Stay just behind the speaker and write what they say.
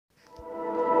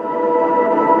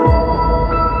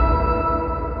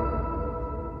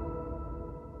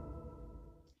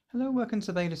welcome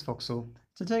to Baylis Vauxhall.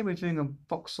 Today we're doing a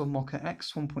Vauxhall Mokka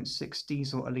X 1.6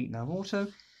 diesel Elite Nav Auto.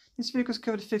 This vehicle's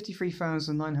covered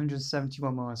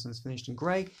 53,971 miles and is finished in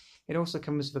grey. It also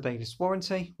comes with a Baylis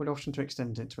warranty with option to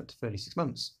extend it to up to 36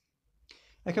 months.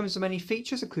 It comes with many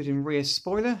features including rear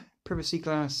spoiler, privacy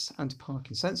glass and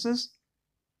parking sensors.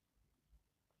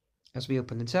 As we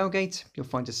open the tailgate, you'll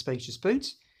find a spacious boot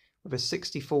with a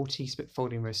 60/40 split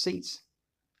folding rear seat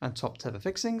and top tether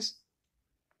fixings.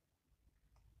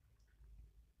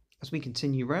 As we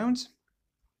continue round,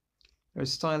 there are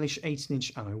stylish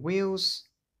 18-inch alloy wheels,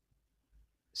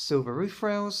 silver roof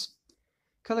rails,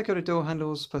 colour-coded door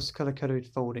handles plus colour-coded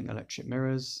folding electric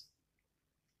mirrors,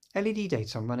 LED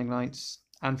daytime running lights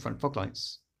and front fog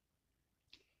lights.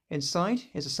 Inside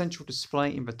is a central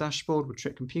display in the dashboard with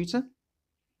trip computer,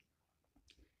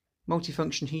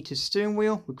 multifunction heated steering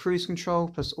wheel with cruise control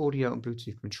plus audio and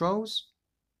Bluetooth controls,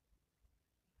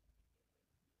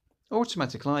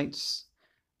 automatic lights,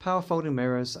 power folding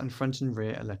mirrors and front and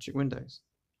rear electric windows.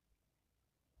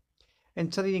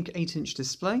 IntelliLink 8-inch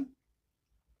display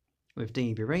with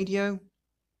DAB radio,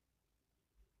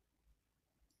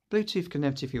 Bluetooth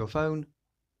connectivity for your phone,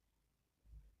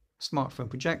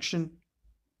 smartphone projection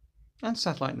and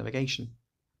satellite navigation.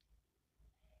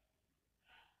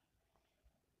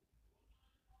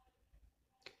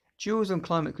 Dual zone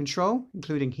climate control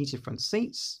including heated front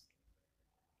seats,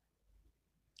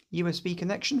 USB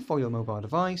connection for your mobile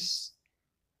device,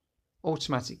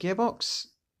 automatic gearbox,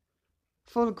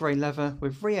 full grey leather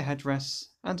with rear headrests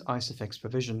and ISOFIX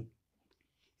provision.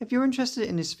 If you're interested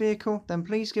in this vehicle, then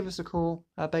please give us a call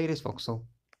at Baylis Vauxhall.